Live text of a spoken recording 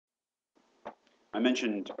I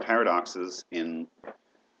mentioned paradoxes in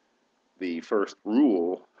the first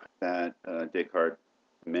rule that Descartes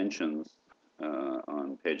mentions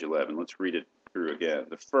on page 11. Let's read it through again.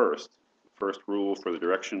 The first rule for the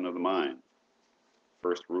direction of the mind,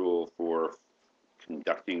 first rule for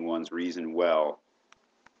conducting one's reason well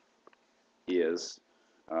is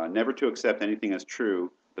never to accept anything as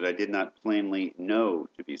true that I did not plainly know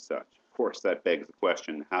to be such. Of course, that begs the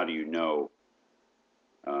question, how do you know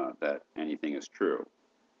that anything is true?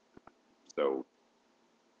 So,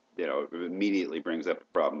 it immediately brings up the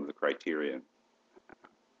problem of the criterion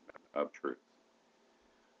of truth.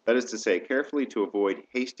 That is to say, carefully to avoid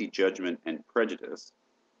hasty judgment and prejudice,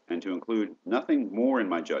 and to include nothing more in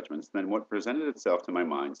my judgments than what presented itself to my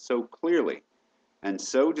mind so clearly and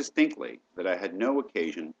so distinctly that I had no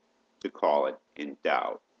occasion to call it in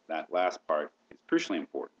doubt. That last part is crucially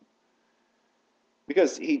important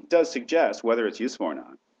because he does suggest, whether it's useful or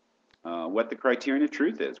not, what the criterion of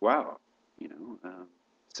truth is. Wow,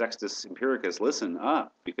 Sextus Empiricus, listen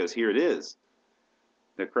up, because here it is.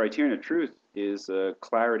 The criterion of truth is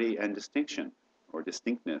clarity and distinction, or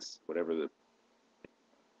distinctness, whatever the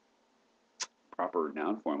proper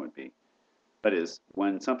noun form would be. That is,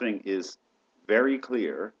 when something is very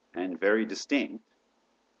clear and very distinct,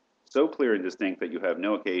 so clear and distinct that you have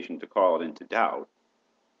no occasion to call it into doubt,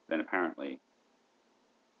 then apparently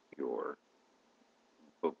your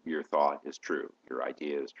thought is true, your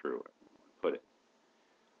idea is true, put it.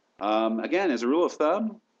 Again, as a rule of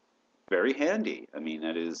thumb, very handy. I mean,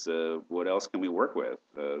 that is, what else can we work with?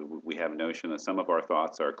 We have a notion that some of our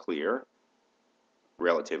thoughts are clear,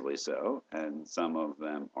 relatively so, and some of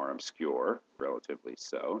them are obscure, relatively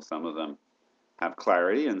so. Some of them have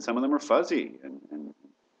clarity, and some of them are fuzzy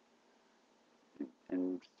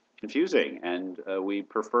and confusing. And we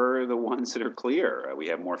prefer the ones that are clear. We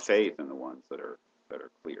have more faith in the ones that are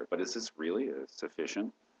clear. But is this really a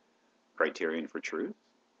sufficient criterion for truth?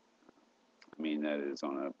 I mean, that is,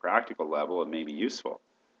 on a practical level, it may be useful.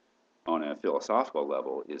 On a philosophical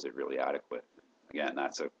level, is it really adequate? Again,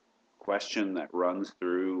 that's a question that runs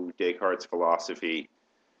through Descartes' philosophy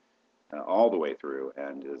all the way through,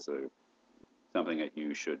 and is something that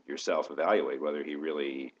you should yourself evaluate whether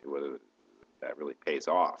that really pays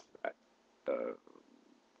off. That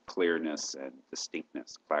clearness and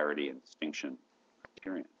distinctness, clarity and distinction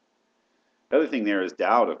criterion. The other thing there is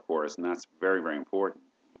doubt, of course, and that's very, very important.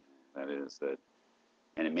 That is that,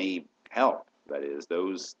 and it may help. That is,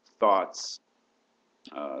 those thoughts,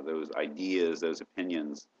 those ideas, those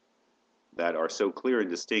opinions that are so clear and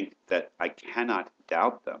distinct that I cannot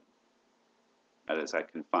doubt them. That is, I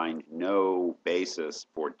can find no basis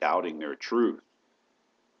for doubting their truth.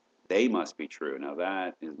 They must be true. Now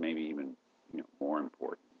that is maybe even more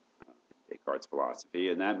important in Descartes' philosophy,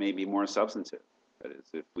 and that may be more substantive. That is,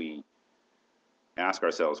 if we ask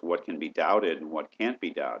ourselves what can be doubted and what can't be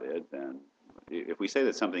doubted, then if we say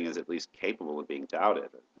that something is at least capable of being doubted,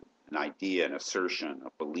 an idea, an assertion, a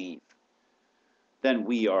belief, then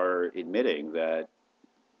we are admitting that,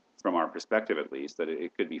 from our perspective at least, that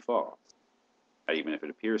it could be false. Even if it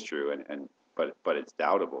appears true, but it's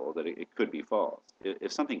doubtable, that it could be false.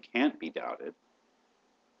 If something can't be doubted,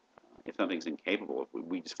 if something's incapable, if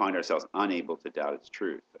we just find ourselves unable to doubt its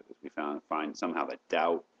truth, if we find somehow that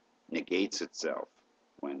doubt negates itself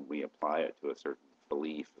when we apply it to a certain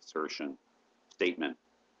belief, assertion, statement,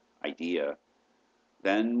 idea,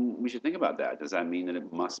 then we should think about that. Does that mean that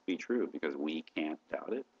it must be true because we can't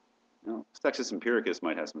doubt it? Sextus Empiricus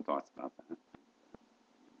might have some thoughts about that.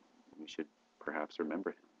 We should perhaps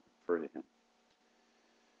remember him, refer to him.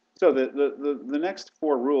 So the next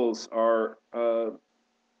four rules are,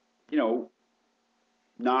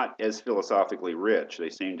 not as philosophically rich.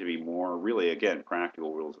 They seem to be more, really, again,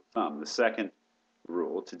 practical rules of thumb. The second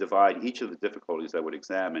rule, to divide each of the difficulties I would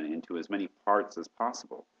examine into as many parts as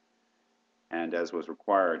possible, and as was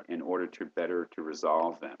required in order to better to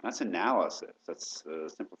resolve them. That's analysis. That's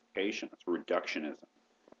simplification. That's reductionism.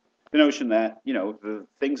 The notion that, the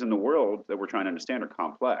things in the world that we're trying to understand are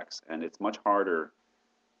complex, and it's much harder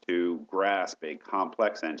to grasp a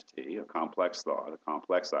complex entity, a complex thought, a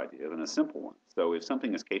complex idea than a simple one. So if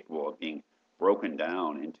something is capable of being broken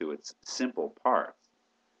down into its simple parts,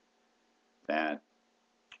 that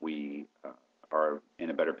we are in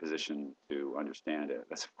a better position to understand it.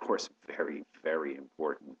 That's, of course, a very, very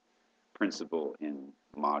important principle in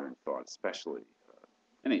modern thought, especially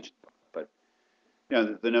in ancient thought.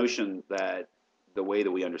 But the notion that the way that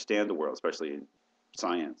we understand the world, especially in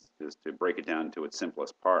science, is to break it down to its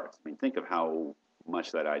simplest parts. I mean, think of how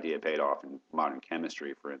much that idea paid off in modern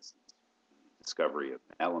chemistry, for instance, discovery of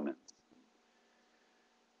elements,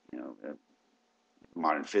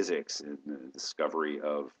 modern physics and the discovery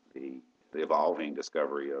of the evolving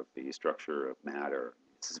discovery of the structure of matter.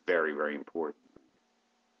 This is very, very important.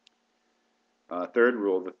 Third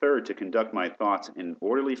rule, the third, to conduct my thoughts in an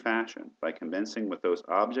orderly fashion by commencing with those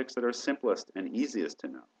objects that are simplest and easiest to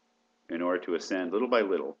know, in order to ascend little by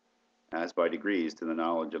little, as by degrees, to the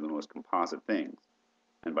knowledge of the most composite things,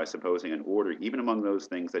 and by supposing an order even among those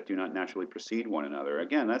things that do not naturally precede one another.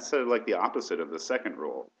 Again, that's sort of like the opposite of the second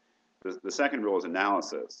rule. The second rule is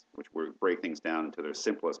analysis, which we break things down into their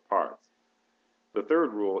simplest parts. The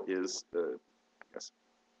third rule is, I guess,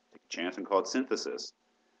 take a chance and call it synthesis.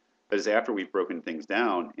 That is, after we've broken things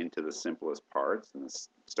down into the simplest parts, and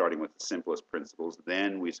starting with the simplest principles,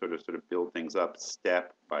 then we sort of build things up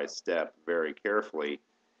step by step very carefully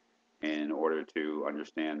in order to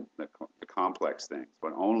understand the complex things,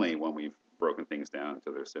 but only when we've broken things down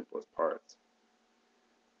to their simplest parts.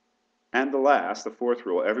 And the last, the fourth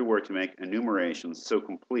rule, everywhere to make enumerations so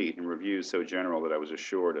complete and reviews so general that I was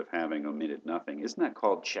assured of having omitted nothing. Isn't that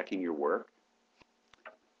called checking your work?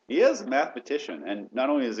 He is a mathematician, and not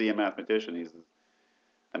only is he a mathematician, he's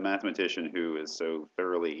a mathematician who has so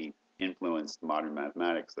thoroughly influenced modern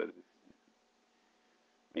mathematics that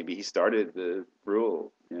maybe he started the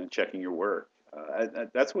rule, checking your work.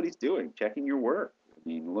 That's what he's doing, checking your work. I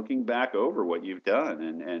mean, looking back over what you've done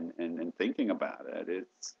and thinking about it.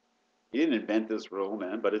 He didn't invent this rule,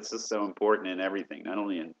 man, but it's just so important in everything, not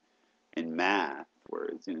only in math, where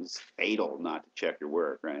it's fatal not to check your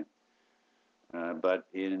work, right? But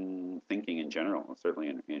in thinking in general,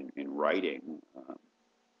 certainly in writing,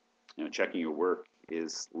 checking your work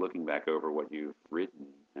is looking back over what you've written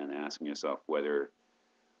and asking yourself whether,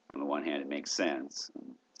 on the one hand, it makes sense,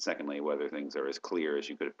 and secondly, whether things are as clear as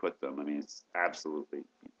you could have put them. I mean, it's absolutely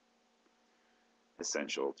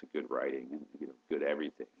essential to good writing and good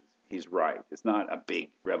everything. He's right. It's not a big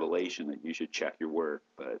revelation that you should check your work,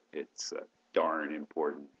 but it's a darn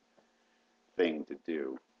important thing to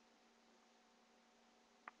do.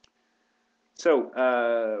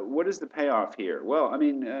 So what is the payoff here? Well, I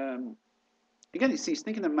mean, again, he's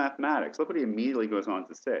thinking of mathematics. Look what he immediately goes on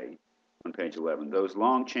to say on page 11. Those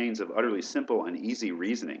long chains of utterly simple and easy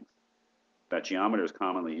reasonings that geometers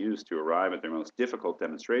commonly use to arrive at their most difficult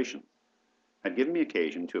demonstrations had given me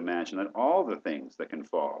occasion to imagine that all the things that can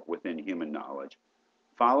fall within human knowledge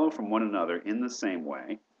follow from one another in the same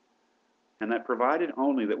way, and that provided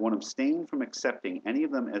only that one abstain from accepting any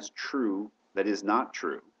of them as true that is not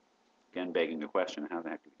true, again begging the question, how the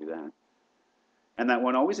heck do you do that? And that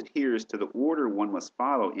one always adheres to the order one must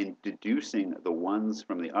follow in deducing the ones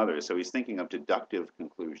from the others. So he's thinking of deductive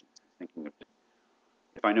conclusions. Thinking of,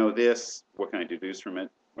 if I know this, what can I deduce from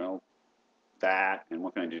it? Well, that, and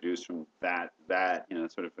what can I deduce from that,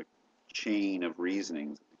 sort of a chain of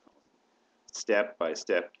reasonings, step by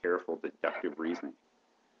step, careful deductive reasoning.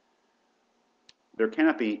 There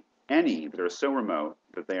cannot be any that are so remote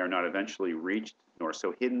that they are not eventually reached, nor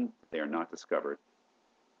so hidden that they are not discovered.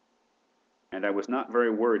 And I was not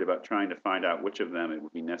very worried about trying to find out which of them it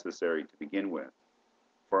would be necessary to begin with,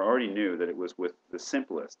 for I already knew that it was with the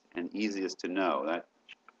simplest and easiest to know. That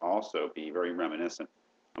should also be very reminiscent.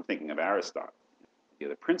 I'm thinking of Aristotle,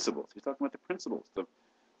 the principles. He's talking about the principles, the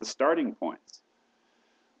starting points.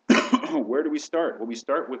 Where do we start? Well, we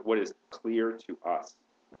start with what is clear to us.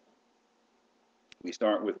 We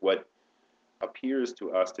start with what appears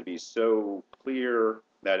to us to be so clear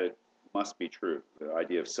that it must be true. The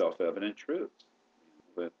idea of self-evident truth.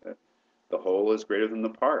 That the whole is greater than the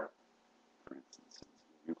part, for instance,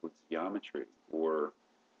 Euclid's geometry, or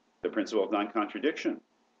the principle of non-contradiction.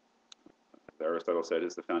 Aristotle said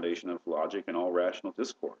is the foundation of logic and all rational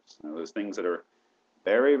discourse. Those things that are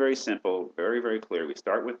very, very simple, very, very clear. We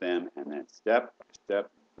start with them, and then step by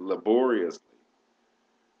step, laboriously,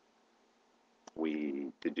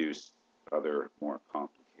 we deduce other more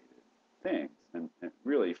complicated things. And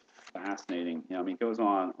really fascinating. It goes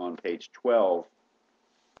on page 12.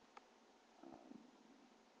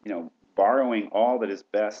 Borrowing all that is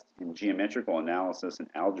best in geometrical analysis and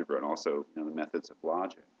algebra, and also the methods of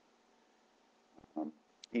logic.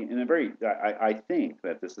 I think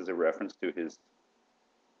that this is a reference to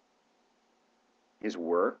his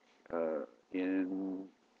work in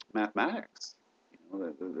mathematics,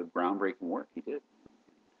 the groundbreaking work he did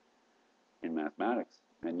in mathematics.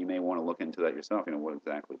 And you may want to look into that yourself. What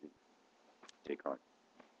exactly did Descartes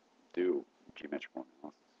do in geometrical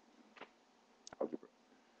analysis, algebra?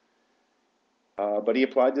 But he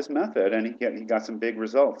applied this method, and he got some big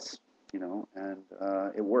results, and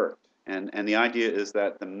it worked. And the idea is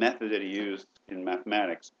that the method that he used in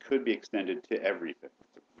mathematics could be extended to everything.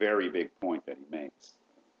 It's a very big point that he makes.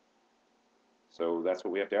 So that's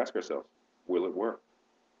what we have to ask ourselves. will it work?